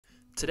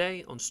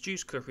Today on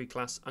Stu's Cookery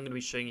class, I'm going to be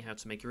showing you how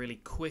to make a really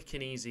quick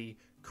and easy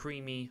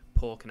creamy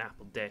pork and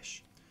apple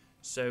dish.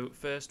 So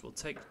first we'll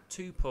take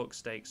 2 pork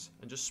steaks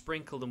and just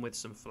sprinkle them with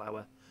some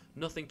flour.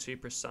 Nothing too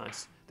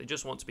precise, they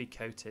just want to be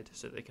coated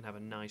so that they can have a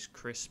nice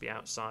crispy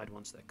outside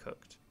once they're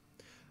cooked.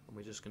 And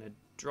we're just going to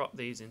drop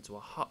these into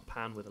a hot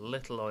pan with a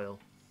little oil,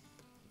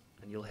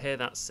 and you'll hear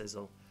that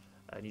sizzle,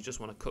 and you just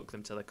want to cook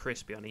them till they're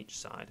crispy on each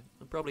side.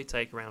 It'll probably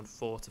take around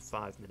 4 to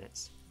 5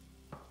 minutes.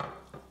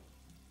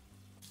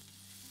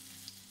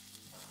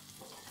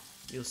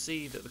 You'll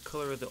see that the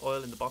colour of the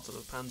oil in the bottom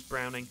of the pan's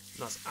browning,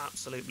 and that's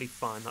absolutely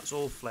fine, that's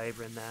all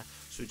flavour in there.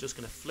 So we're just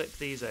going to flip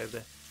these over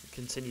and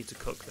continue to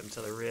cook them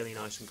till they're really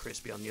nice and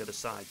crispy on the other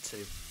side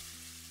too.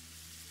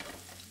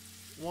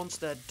 Once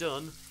they're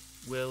done,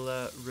 we'll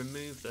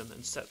remove them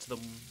and set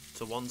them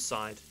to one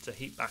side to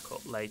heat back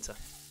up later.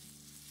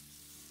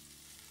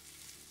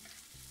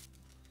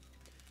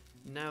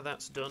 Now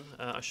that's done,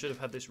 I should have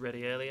had this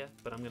ready earlier,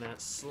 but I'm going to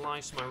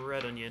slice my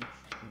red onion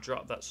and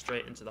drop that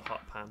straight into the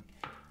hot pan.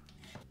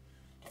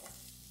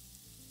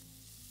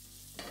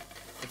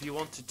 If you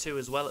wanted to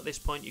as well at this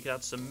point, you could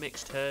add some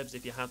mixed herbs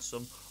if you had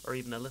some, or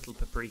even a little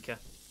paprika.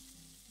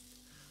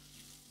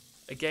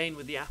 Again,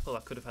 with the apple, I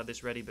could have had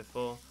this ready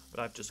before, but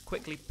I've just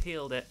quickly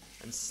peeled it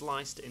and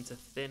sliced it into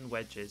thin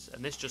wedges,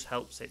 and this just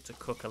helps it to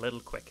cook a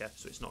little quicker,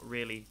 so it's not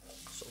really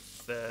sort of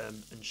firm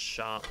and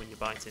sharp when you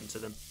bite into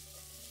them.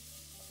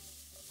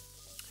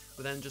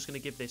 We're then just going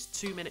to give this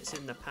 2 minutes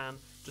in the pan,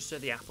 just so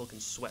the apple can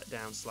sweat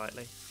down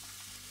slightly.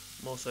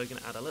 I'm also going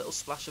to add a little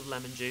splash of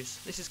lemon juice.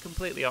 This is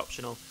completely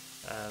optional,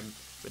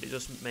 but it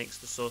just makes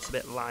the sauce a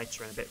bit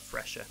lighter and a bit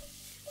fresher.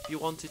 If you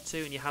wanted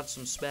to and you had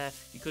some spare,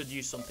 you could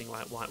use something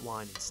like white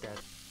wine instead.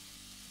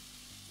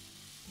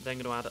 I'm then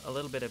going to add a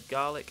little bit of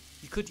garlic.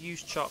 You could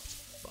use chopped,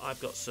 but I've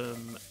got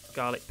some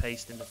garlic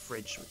paste in the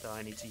fridge that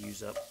I need to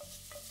use up.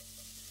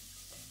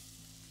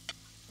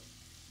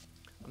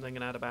 I'm then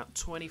going to add about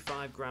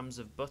 25 grams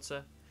of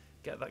butter,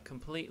 get that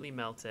completely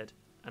melted,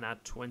 and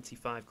add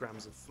 25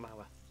 grams of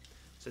flour.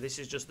 So this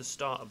is just the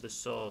start of the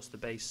sauce, the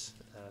base,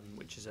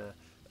 which is a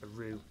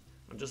roux.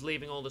 I'm just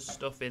leaving all the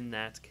stuff in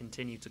there to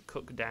continue to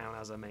cook down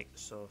as I make the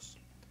sauce.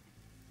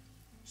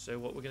 So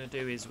what we're going to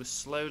do is we're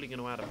slowly going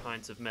to add a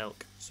pint of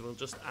milk. So we'll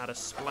just add a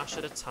splash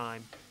at a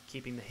time,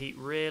 keeping the heat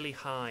really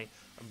high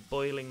and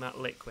boiling that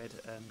liquid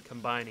and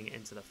combining it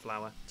into the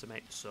flour to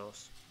make the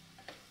sauce.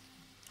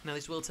 Now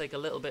this will take a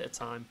little bit of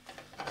time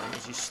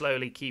as you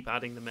slowly keep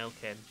adding the milk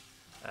in,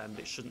 but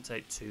it shouldn't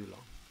take too long.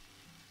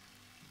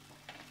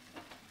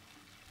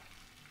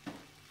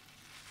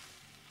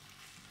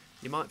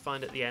 You might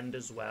find at the end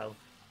as well,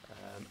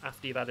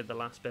 after you've added the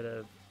last bit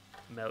of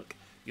milk,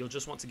 you'll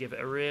just want to give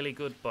it a really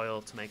good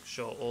boil to make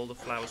sure all the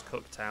flour's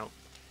cooked out.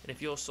 And if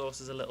your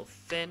sauce is a little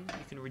thin,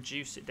 you can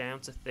reduce it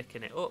down to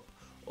thicken it up,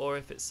 or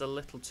if it's a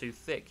little too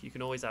thick, you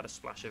can always add a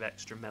splash of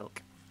extra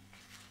milk.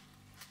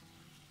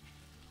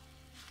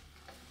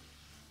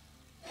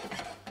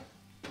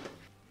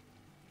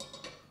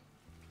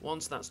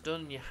 Once that's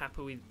done and you're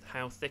happy with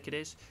how thick it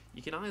is,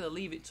 you can either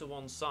leave it to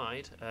one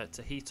side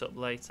to heat up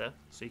later,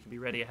 so you can be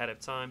ready ahead of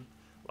time,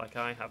 like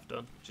I have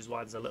done, which is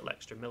why there's a little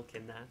extra milk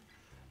in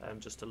there,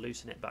 just to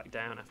loosen it back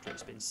down after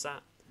it's been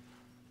sat.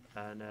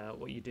 And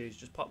what you do is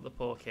just pop the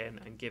pork in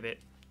and give it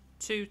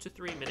 2 to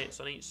 3 minutes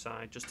on each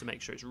side, just to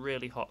make sure it's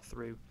really hot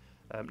through.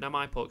 Now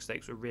my pork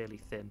steaks were really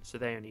thin, so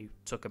they only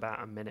took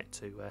about a minute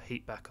to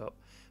heat back up.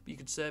 But you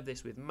could serve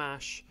this with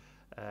mash,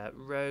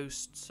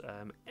 roasts,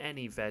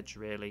 any veg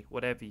really,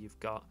 whatever you've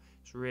got.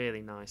 It's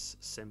really nice,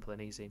 simple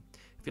and easy.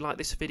 If you like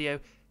this video,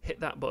 hit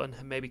that button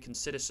and maybe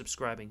consider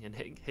subscribing and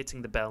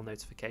hitting the bell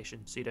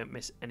notification so you don't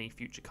miss any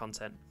future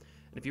content.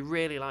 And if you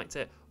really liked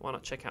it, why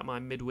not check out my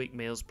midweek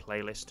meals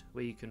playlist,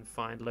 where you can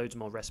find loads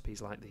more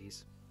recipes like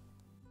these.